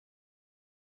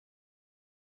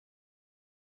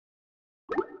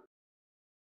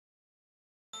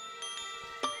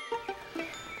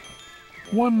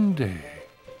One day,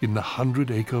 in the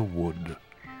 100-acre wood,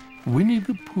 Winnie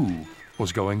the Pooh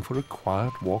was going for a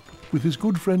quiet walk with his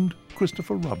good friend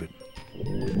Christopher Robin.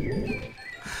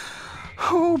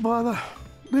 Oh, bother.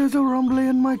 There's a rumbly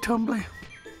in my tumbly.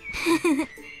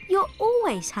 You're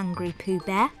always hungry, Pooh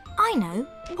Bear. I know.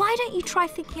 Why don't you try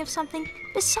thinking of something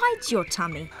besides your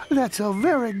tummy? That's a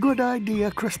very good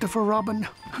idea, Christopher Robin.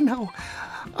 Now,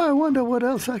 I wonder what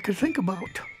else I could think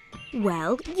about.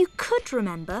 Well, you could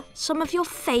remember some of your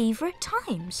favourite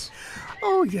times.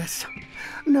 Oh, yes.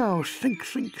 Now, think.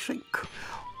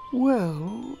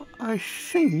 Well, I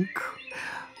think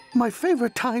my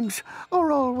favorite times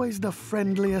are always the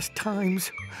friendliest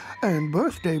times. And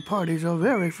birthday parties are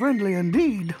very friendly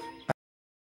indeed.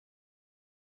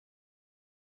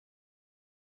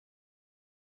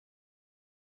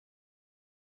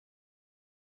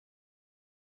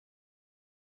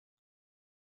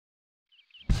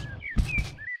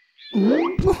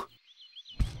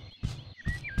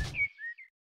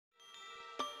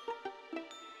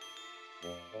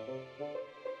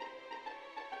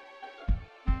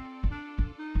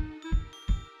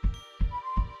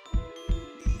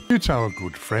 It's our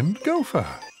good friend Gopher.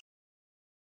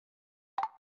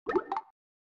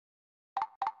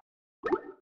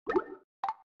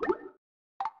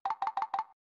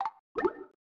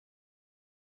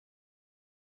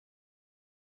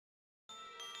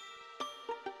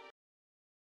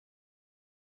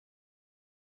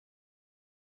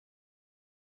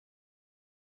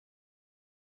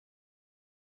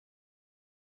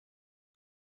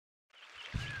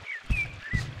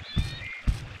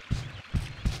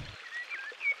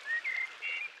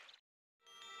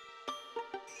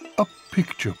 A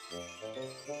picture.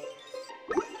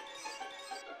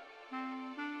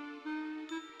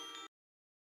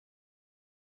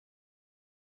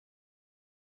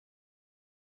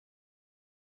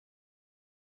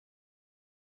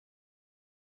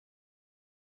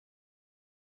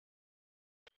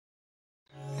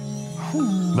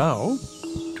 Now,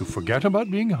 to forget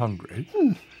about being hungry,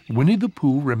 Winnie the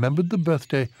Pooh remembered the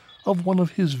birthday of one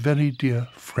of his very dear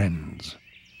friends.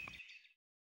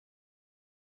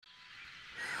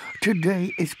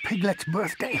 Today is Piglet's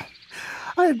birthday.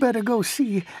 I'd better go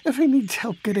see if he needs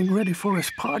help getting ready for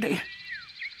his party.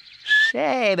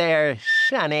 Say there,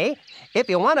 Sonny. If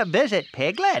you want to visit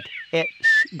Piglet,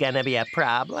 it's gonna be a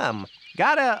problem.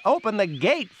 Gotta open the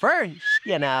gate first,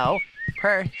 you know.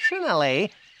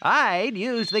 Personally, I'd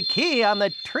use the key on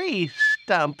the tree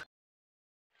stump.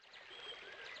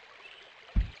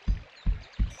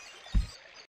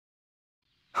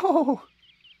 Oh,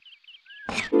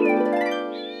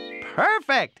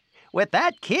 Perfect! With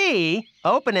that key,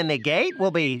 opening the gate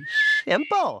will be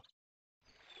simple.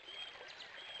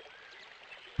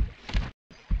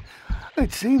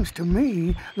 it seems to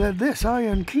me that this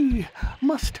iron key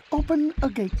must open a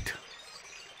gate.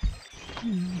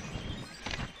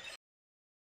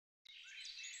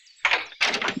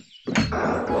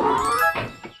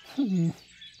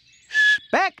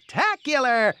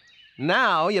 Spectacular!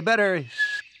 Now you better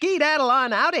skedaddle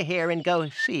on out of here and go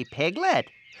see Piglet.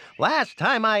 Last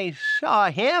time I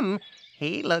saw him,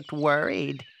 he looked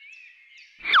worried.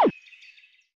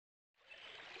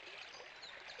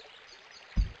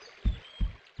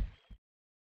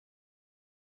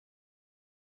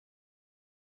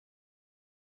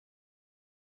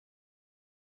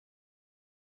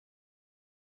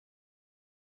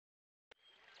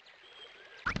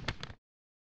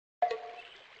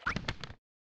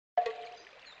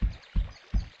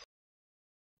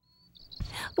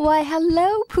 Why,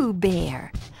 hello, Pooh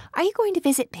Bear. Are you going to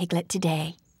visit Piglet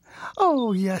today?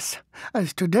 Oh, yes.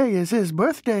 As today is his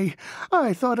birthday,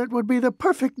 I thought it would be the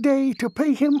perfect day to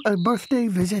pay him a birthday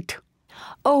visit.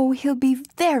 Oh, he'll be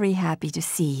very happy to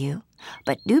see you.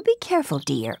 But do be careful,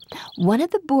 dear. One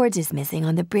of the boards is missing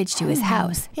on the bridge to his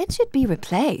house. It should be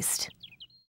replaced.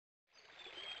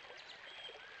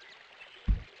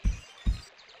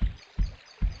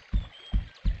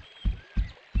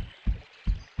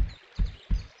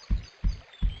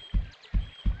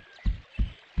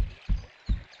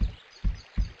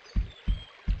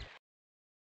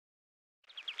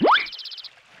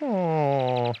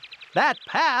 That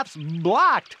path's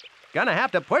blocked. Gonna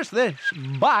have to push this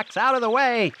box out of the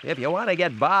way if you want to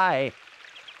get by.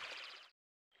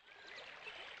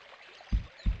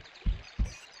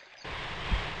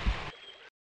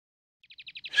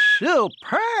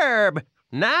 Superb!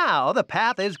 Now the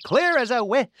path is clear as a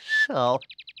whistle.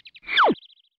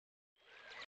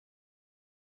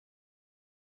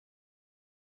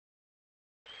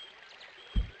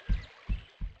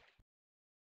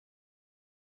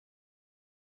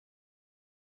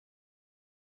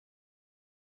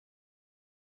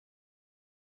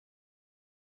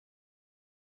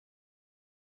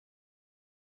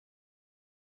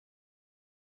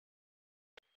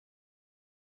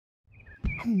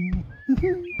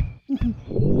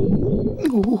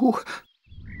 Oh.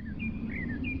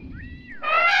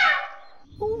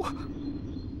 Oh.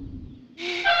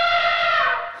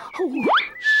 Oh.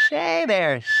 Say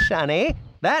there, Sonny.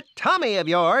 That tummy of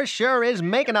yours sure is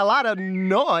making a lot of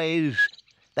noise.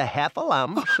 The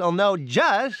heffalumps will know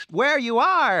just where you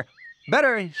are.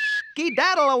 Better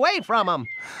skedaddle away from them.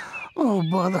 Oh,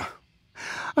 bother.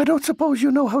 I don't suppose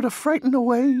you know how to frighten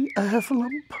away a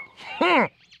heffalump?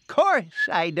 Course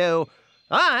I do.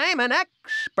 I'm an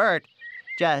expert.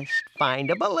 Just find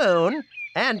a balloon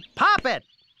and pop it.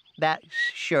 That's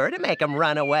sure to make 'em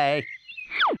run away.